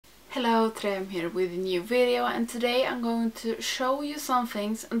Hello, today I'm here with a new video, and today I'm going to show you some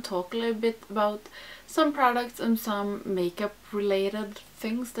things and talk a little bit about some products and some makeup related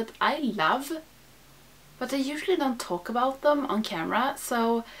things that I love, but I usually don't talk about them on camera.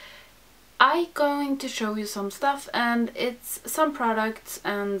 So I'm going to show you some stuff, and it's some products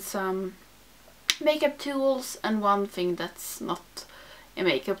and some makeup tools and one thing that's not a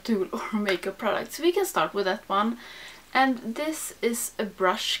makeup tool or makeup product. So we can start with that one. And this is a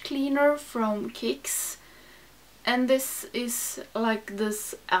brush cleaner from Kicks, and this is like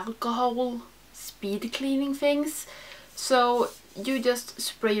this alcohol speed cleaning things. So you just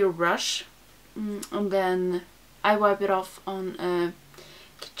spray your brush and then I wipe it off on a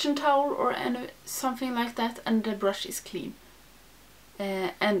kitchen towel or something like that, and the brush is clean.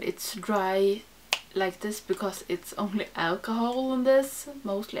 And it's dry like this because it's only alcohol in this,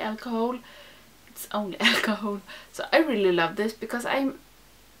 mostly alcohol. It's only alcohol. So I really love this because I'm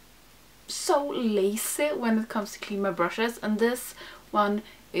so lazy when it comes to clean my brushes, and this one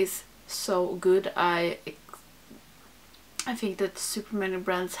is so good. I think that super many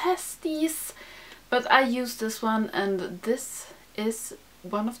brands has these, but I use this one, and this is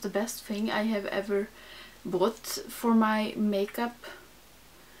one of the best thing I have ever bought for my makeup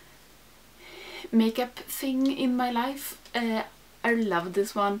thing in my life. I love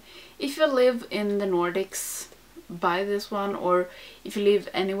this one. If you live in the Nordics, buy this one, or if you live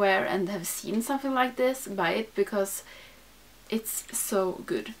anywhere and have seen something like this, buy it because it's so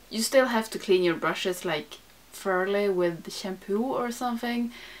good. You still have to clean your brushes like thoroughly with shampoo or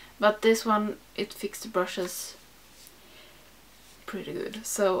something, but this one, it fixes the brushes pretty good.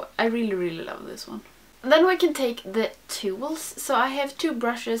 So I really love this one. Then we can take the tools. So I have two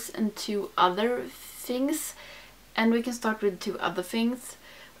brushes and two other things. And we can start with two other things.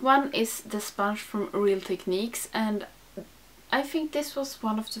 One is the sponge from Real Techniques, and I think this was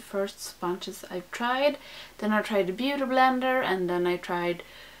one of the first sponges I've tried. Then I tried the Beauty Blender, and then I tried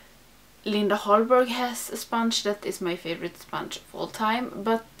Linda Hallberg has a sponge that is my favorite sponge of all time.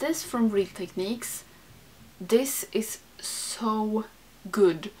 But this from Real Techniques, this is so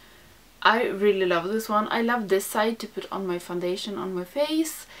good. I really love this one. I love this side to put on my foundation on my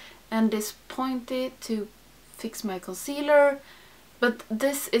face, and this pointy to fix my concealer. But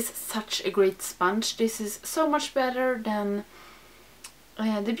this is such a great sponge. This is so much better than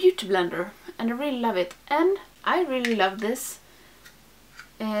the Beauty Blender, and I really love it. And I really love this.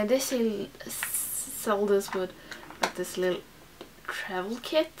 They sell this with like this little travel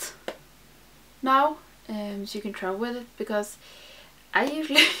kit now, so you can travel with it, because I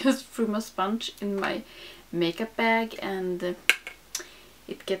usually just throw my sponge in my makeup bag and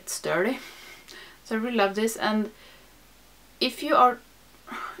it gets dirty. So I really love this. And if you are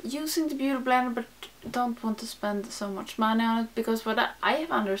using the Beauty Blender but don't want to spend so much money on it, because what I have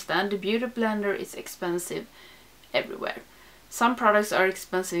understand, the Beauty Blender is expensive everywhere. Some products are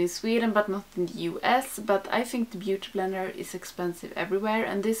expensive in Sweden but not in the US, but I think the Beauty Blender is expensive everywhere,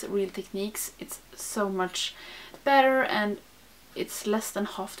 and this Real Techniques, it's so much better and it's less than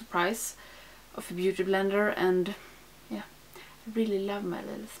half the price of a Beauty Blender. And yeah, I really love my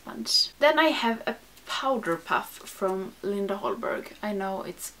little sponge. Then I have a powder puff from Linda Hallberg. I know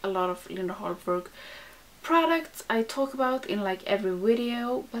it's a lot of Linda Hallberg products I talk about in like every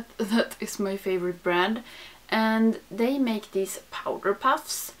video, but that is my favorite brand. And they make these powder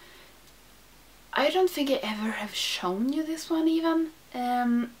puffs. I don't think I ever have shown you this one even.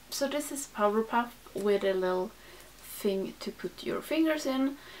 So this is powder puff with a little thing to put your fingers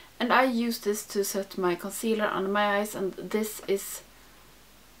in, and I use this to set my concealer under my eyes, and this is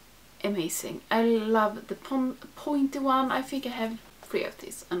amazing. I love the pointy one. I think I have 3 of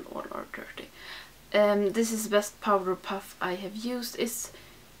these and all are dirty. This is the best powder puff I have used. It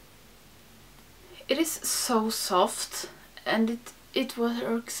is so soft and it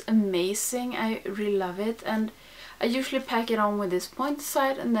works amazing. I really love it, and I usually pack it on with this pointy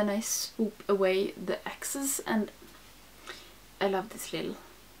side and then I swoop away the excess, and I love this little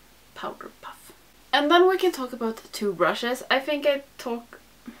powder puff. And then we can talk about two brushes. I think I talk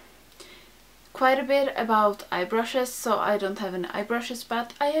quite a bit about eye brushes, so I don't have any eye brushes,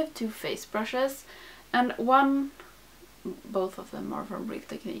 but I have two face brushes, and both of them are from Real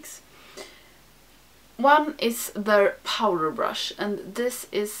Techniques. One is their powder brush, and this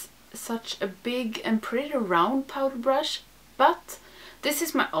is such a big and pretty round powder brush, but this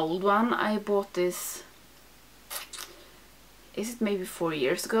is my old one. I bought this, is it maybe 4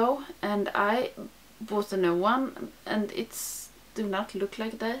 years ago, and I bought a new one, and it's do not look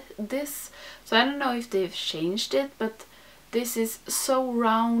like this. So I don't know if they've changed it, but this is so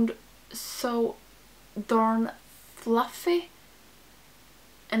round, so darn fluffy,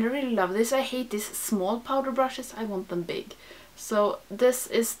 and I really love this. I hate these small powder brushes, I want them big. So this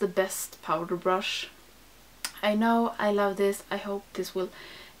is the best powder brush. I know, I love this. I hope this will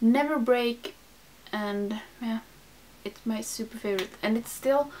never break, and yeah, it's my super favorite, and it's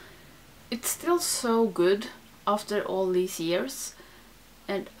still so good after all these years,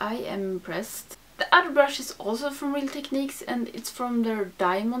 and I am impressed. The other brush is also from Real Techniques, and it's from their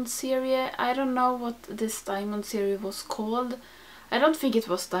Diamond series. I don't know what this Diamond series was called. I don't think it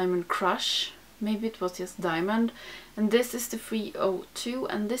was Diamond Crush. Maybe it was just Diamond. And this is the 302,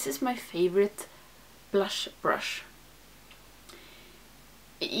 and this is my favorite blush brush.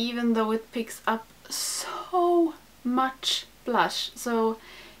 Even though it picks up so much blush. So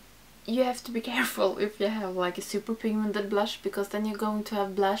you have to be careful if you have like a super pigmented blush, because then you're going to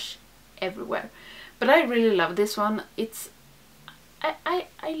have blush everywhere. But I really love this one.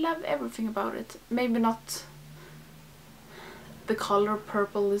 I love everything about it. Maybe not the color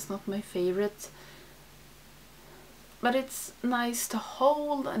purple is not my favorite, but it's nice to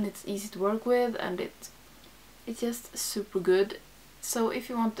hold and it's easy to work with, and it's just super good. So if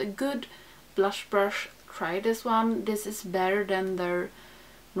you want a good blush brush, try this one. This is better than their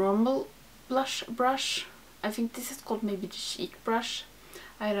normal blush brush. I think this is called maybe the cheek brush.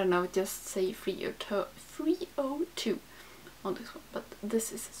 I don't know, just say 302 on this one, but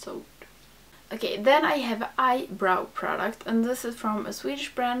this is so good. Okay, then I have an eyebrow product, and this is from a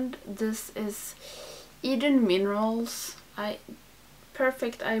Swedish brand. This is Eden Minerals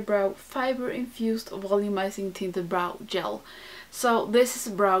Perfect Eyebrow Fiber Infused Volumizing Tinted Brow Gel. So this is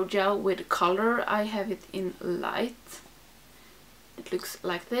a brow gel with color. I have it in light. It looks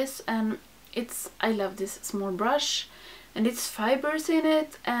like this, and I love this small brush, and it's fibers in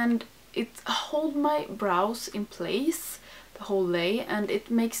it, and it holds my brows in place the whole day, and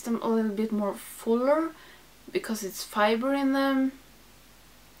it makes them a little bit more fuller because it's fiber in them,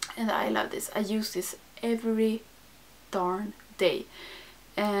 and I love this. I use this every darn day.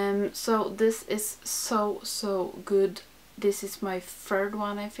 So this is so good. This is my third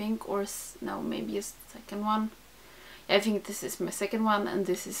one, I think, or no, maybe a second one. I think this is my second one, and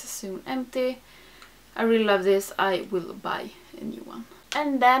this is soon empty. I really love this. I will buy a new one.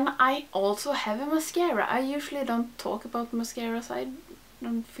 And then I also have a mascara. I usually don't talk about mascaras. I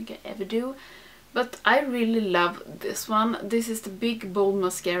don't think I ever do. But I really love this one. This is the Big Bold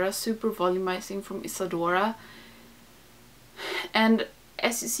Mascara Super Volumizing from Isadora. And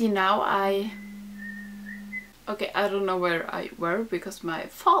as you see now, okay, I don't know where I were because my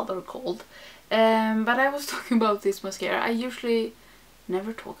father called. But I was talking about this mascara. I usually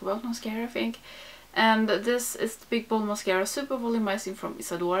never talk about mascara, I think. And this is the Big Bold Mascara Super Volumizing from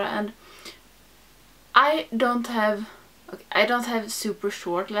Isadora, and I don't have super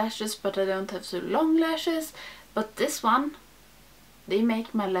short lashes, but I don't have so long lashes. But this one, they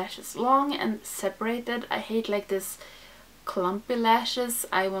make my lashes long and separated. I hate like this clumpy lashes.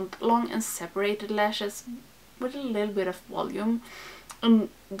 I want long and separated lashes with a little bit of volume. And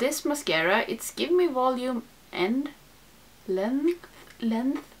this mascara, it's giving me volume and length.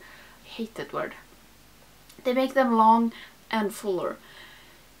 I hate that word. They make them long and fuller.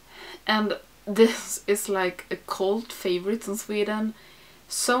 And this is like a cult favorite in Sweden.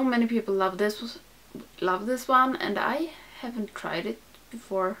 So many people love this one, and I haven't tried it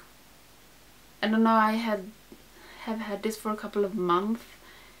before. I don't know, I have had this for a couple of months,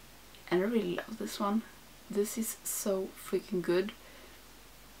 and I really love this one. This is so freaking good.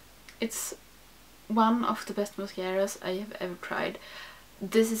 It's one of the best mascaras I have ever tried.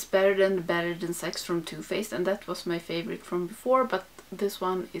 This is better than Sex from Too Faced, and that was my favorite from before, but this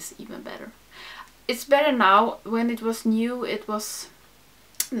one is even better. It's better now. When it was new, it was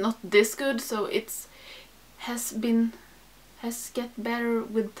not this good, so it has get better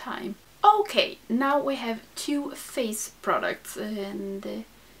with time. Okay, now we have 2 face products and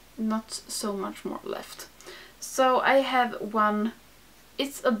not so much more left. So I have one.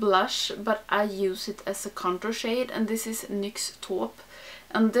 It's a blush, but I use it as a contour shade, and this is NYX Taupe.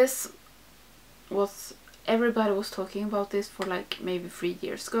 And this was, everybody was talking about this for like maybe 3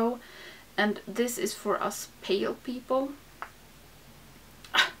 years ago. And this is for us pale people.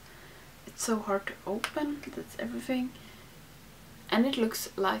 It's so hard to open, that's everything. And it looks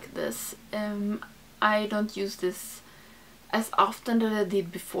like this. I don't use this as often as I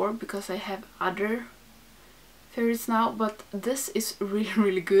did before because I have other favorites now. But this is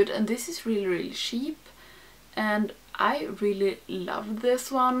really good, and this is really cheap. And I really love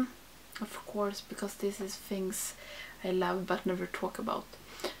this one, of course, because this is things I love but never talk about.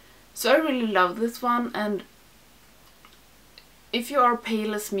 So I really love this one, and if you are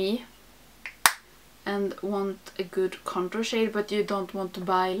pale as me, and want a good contour shade, but you don't want to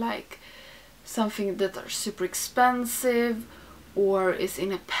buy like something that are super expensive or is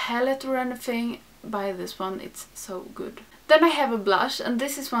in a palette or anything, buy this one, it's so good. Then I have a blush, and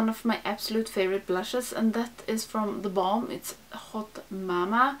this is one of my absolute favorite blushes, and that is from the Balm. It's Hot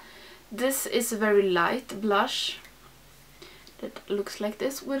Mama. This is a very light blush that looks like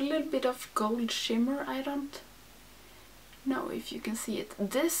this with a little bit of gold shimmer. I don't know if you can see it.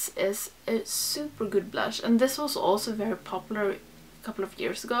 This is a super good blush, and this was also very popular a couple of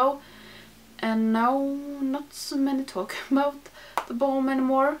years ago, and now not so many talk about the Balm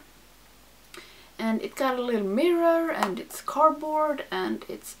anymore. And it got a little mirror, and it's cardboard, and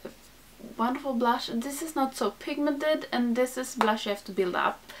it's a wonderful blush. This is not so pigmented, and this is blush you have to build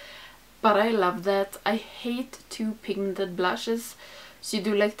up, but I love that. I hate too pigmented blushes, so you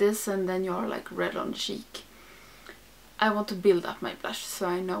do like this and then you're like red on the cheek. I want to build up my blush so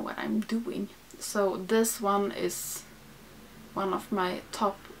I know what I'm doing. So this one is one of my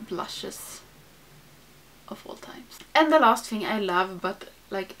top blushes of all times. And the last thing I love but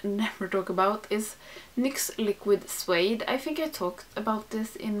like never talk about is NYX Liquid Suede. I think I talked about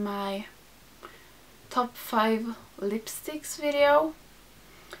this in my top 5 lipsticks video.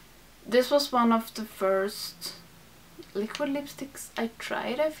 This was one of the first liquid lipsticks I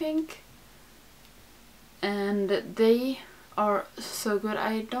tried, I think. And they are so good.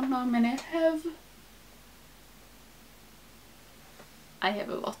 I don't know how many I have. I have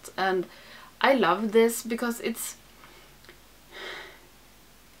a lot, and I love this because it's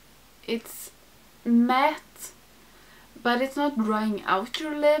matte, but it's not drying out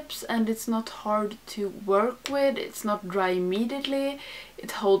your lips, and it's not hard to work with. It's not dry immediately.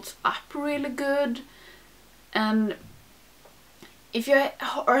 It holds up really good. And if you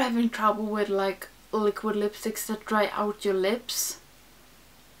are having trouble with like liquid lipsticks that dry out your lips,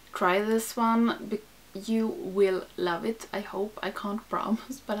 try this one. You will love it. I hope. I can't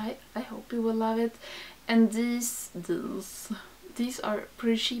promise, but I hope you will love it. And these are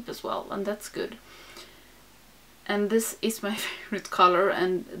pretty cheap as well, and that's good. And this is my favorite color,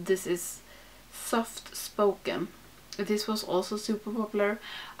 and this is Soft Spoken. This was also super popular.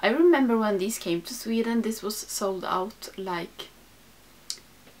 I remember when these came to Sweden, this was sold out like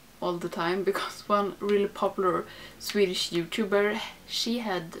all the time, because one really popular Swedish YouTuber, she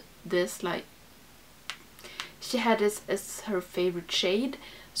had this as her favorite shade,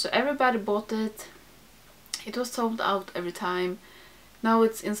 so everybody bought it. It was sold out every time. Now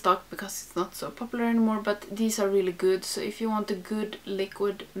it's in stock because it's not so popular anymore, but these are really good. So if you want a good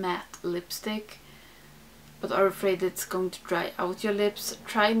liquid matte lipstick but are afraid it's going to dry out your lips,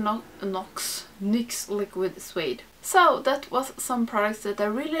 try NYX Liquid Suede. So that was some products that I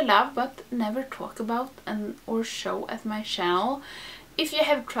really love but never talk about or show at my channel. If you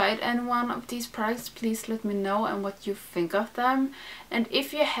have tried any one of these products, please let me know and what you think of them. And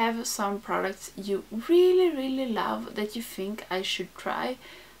if you have some products you really love that you think I should try,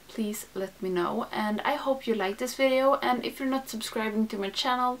 please let me know. And I hope you like this video, and if you're not subscribing to my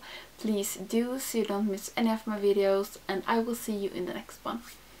channel, please do so you don't miss any of my videos, and I will see you in the next one.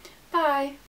 Bye!